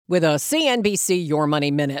With a CNBC Your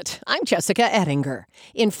Money Minute, I'm Jessica Ettinger.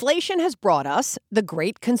 Inflation has brought us the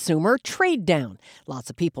great consumer trade down. Lots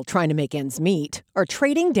of people trying to make ends meet are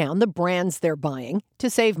trading down the brands they're buying to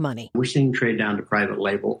save money. We're seeing trade down to private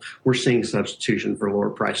label. We're seeing substitution for lower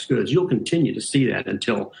priced goods. You'll continue to see that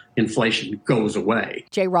until inflation goes away.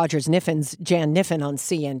 J. Rogers Niffin's Jan Niffin on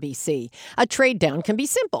CNBC. A trade down can be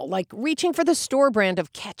simple, like reaching for the store brand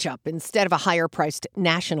of ketchup instead of a higher priced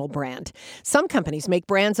national brand. Some companies make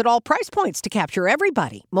brands at all price points to capture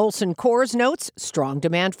everybody. Molson Coors notes strong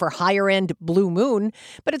demand for higher-end Blue Moon,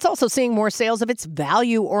 but it's also seeing more sales of its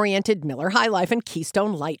value-oriented Miller High Life and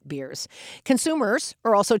Keystone Light beers. Consumers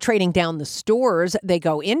are also trading down the stores they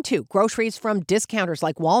go into, groceries from discounters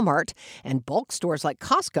like Walmart and bulk stores like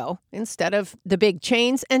Costco instead of the big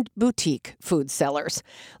chains and boutique food sellers.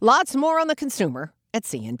 Lots more on the consumer at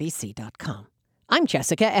CNBC.com. I'm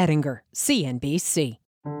Jessica Ettinger, CNBC.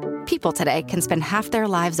 People today can spend half their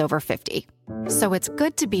lives over 50. So it's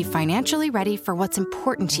good to be financially ready for what's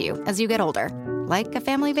important to you as you get older, like a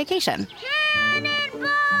family vacation. Cannonball!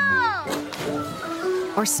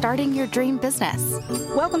 Or starting your dream business.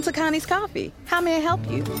 Welcome to Connie's Coffee. How may I help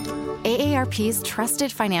you? AARP's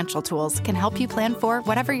trusted financial tools can help you plan for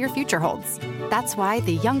whatever your future holds. That's why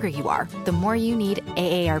the younger you are, the more you need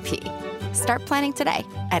AARP. Start planning today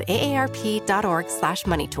at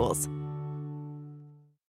aarp.org/moneytools.